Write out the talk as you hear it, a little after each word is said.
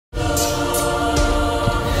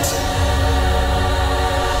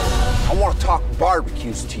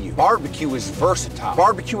barbecues to you. Barbecue is versatile.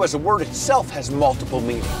 Barbecue as a word itself has multiple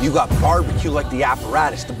meanings. You got barbecue like the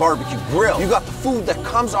apparatus, the barbecue grill. You got the food that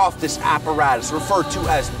comes off this apparatus referred to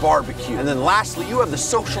as barbecue. And then lastly, you have the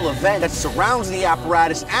social event that surrounds the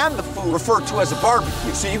apparatus and the food referred to as a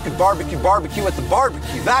barbecue. So you could barbecue at the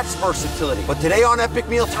barbecue. That's versatility. But today on Epic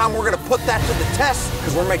Meal Time, we're gonna put that to the test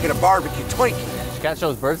because we're making a barbecue Twinkie. You can't show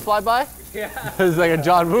those birds fly by? Yeah. It's like a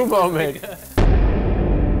John Woo moment.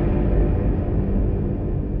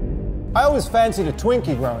 I always fancied a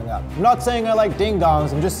Twinkie growing up. I'm not saying I like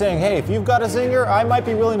ding-dongs, I'm just saying, hey, if you've got a zinger, I might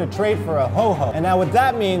be willing to trade for a ho-ho. And now what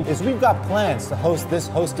that means is we've got plans to host this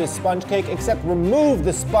Hostess sponge cake, except remove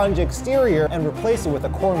the sponge exterior and replace it with a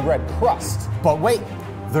cornbread crust. But wait,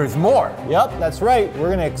 there's more. Yep, that's right. We're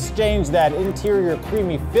gonna exchange that interior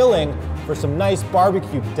creamy filling for some nice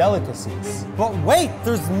barbecue delicacies. But wait,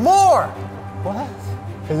 there's more! What?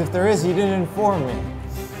 Because if there is, you didn't inform me.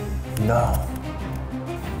 No.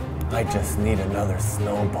 I just need another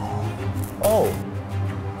snowball. Oh,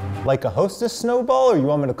 like a Hostess snowball, or you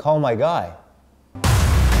want me to call my guy?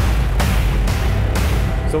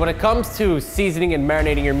 So when it comes to seasoning and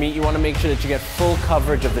marinating your meat, you want to make sure that you get full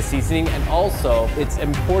coverage of the seasoning, and also it's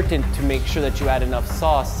important to make sure that you add enough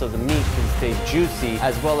sauce so the meat can stay juicy,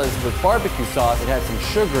 as well as with barbecue sauce, it has some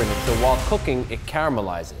sugar in it, so while cooking, it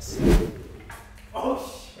caramelizes. Oh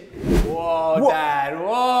shit. Whoa, Dad,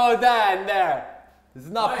 whoa, Dad, there. This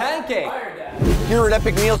is not pancake. Fire, Dad. Here at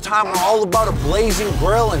Epic Meal Time, we're all about a blazing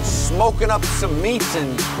grill and smoking up some meats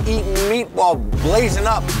and eating meat while blazing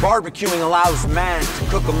up. Barbecuing allows man to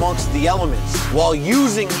cook amongst the elements while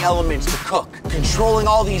using the elements to cook. Controlling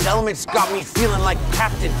all these elements got me feeling like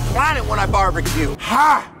Captain Planet when I barbecue.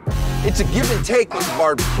 Ha! It's a give and take with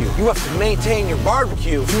barbecue. You have to maintain your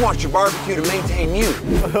barbecue if you want your barbecue to maintain you.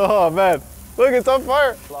 Oh man, look, it's on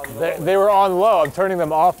fire. They were on low, I'm turning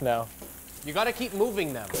them off now. You gotta keep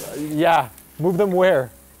moving them. Yeah, move them where?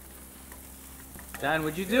 Dan,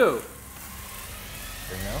 what'd you do?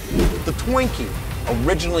 The Twinkie,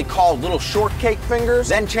 originally called Little Shortcake Fingers,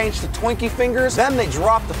 then changed to Twinkie Fingers, then they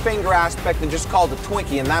dropped the finger aspect and just called it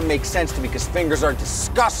Twinkie, and that makes sense to me because fingers are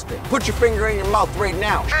disgusting. Put your finger in your mouth right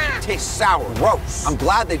now. It tastes sour, gross. I'm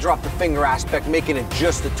glad they dropped the finger aspect, making it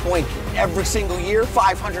just a Twinkie. Every single year,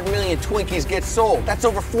 500 million Twinkies get sold. That's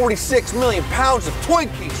over 46 million pounds of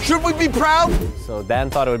Twinkies. Should we be proud? So Dan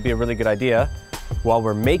thought it would be a really good idea. While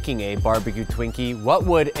we're making a barbecue Twinkie, what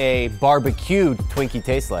would a barbecued Twinkie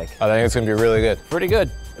taste like? I think it's gonna be really good. Pretty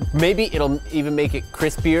good. Maybe it'll even make it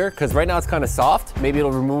crispier, because right now it's kind of soft. Maybe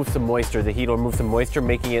it'll remove some moisture. The heat will remove some moisture,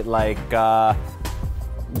 making it like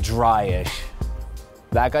dryish.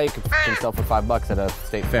 That guy could f himself for $5 at a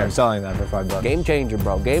state fair. I'm selling that for $5. Game changer,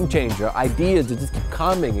 bro. Game changer. Ideas that just keep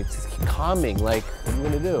coming. It's just keep coming. Like, what are you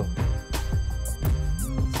gonna do?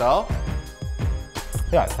 So?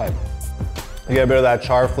 Yeah, it's fine. You get a bit of that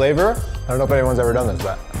char flavor. I don't know if anyone's ever done this,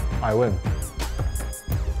 but I win.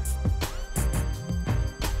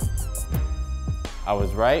 I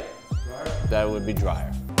was right. That would be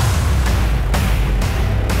drier.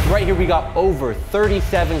 Right here we got over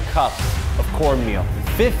 37 cups of cornmeal,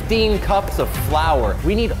 15 cups of flour.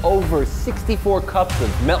 We need over 64 cups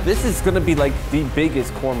of milk. This is gonna be like the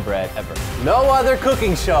biggest cornbread ever. No other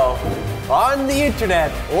cooking show on the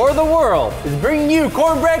internet or the world is bringing you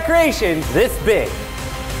cornbread creations this big.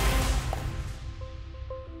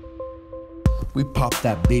 We pop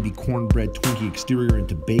that baby cornbread Twinkie exterior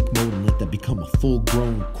into bake mode and let that become a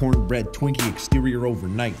full-grown cornbread Twinkie exterior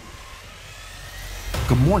overnight.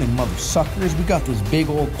 Good morning, mother suckers. We got this big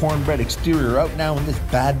old cornbread exterior out now, and this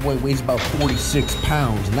bad boy weighs about 46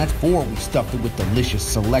 pounds, and that's before we stuffed it with delicious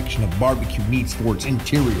selection of barbecue meats for its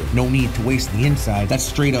interior. No need to waste the inside. That's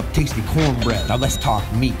straight up tasty cornbread. Now let's talk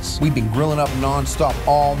meats. We've been grilling up non-stop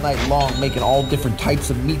all night long, making all different types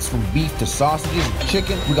of meats from beef to sausages and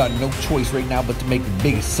chicken. We got no choice right now but to make the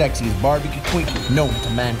biggest, sexiest barbecue Twinkie known to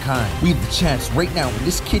mankind. We have the chance right now in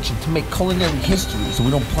this kitchen to make culinary history, so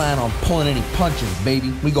we don't plan on pulling any punches, baby.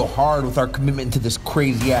 We go hard with our commitment to this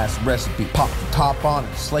crazy ass recipe. Pop the top on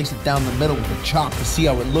and slice it down the middle with a chop to see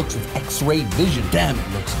how it looks with X-ray vision. Damn,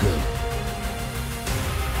 it looks good.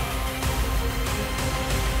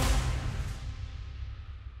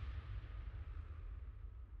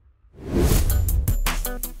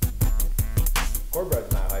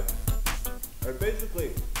 Cornbread's not hype. They're basically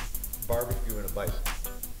barbecue in a bite.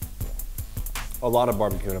 A lot of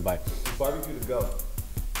barbecue in a bite. Barbecue to go.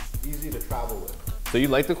 Easy to travel with. So you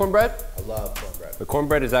like the cornbread? I love cornbread. The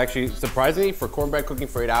cornbread is actually, surprisingly, for cornbread cooking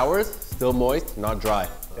for 8 hours, still moist, not dry.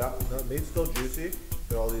 Yeah, the meat's still juicy.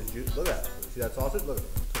 Got all these juice. Look at that. See that sausage? Look,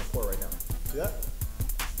 it's gonna pour right now. See that?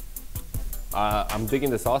 I'm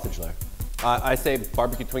digging the sausage there. I say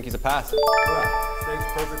barbecue Twinkie's a pass. Yeah,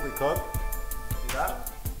 steak's perfectly cooked. See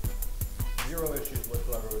that? Zero issues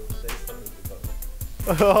whatsoever with the steak perfectly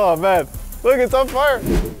cooked. Oh man, look, it's on fire.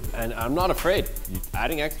 And I'm not afraid.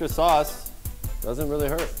 Adding extra sauce doesn't really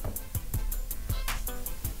hurt.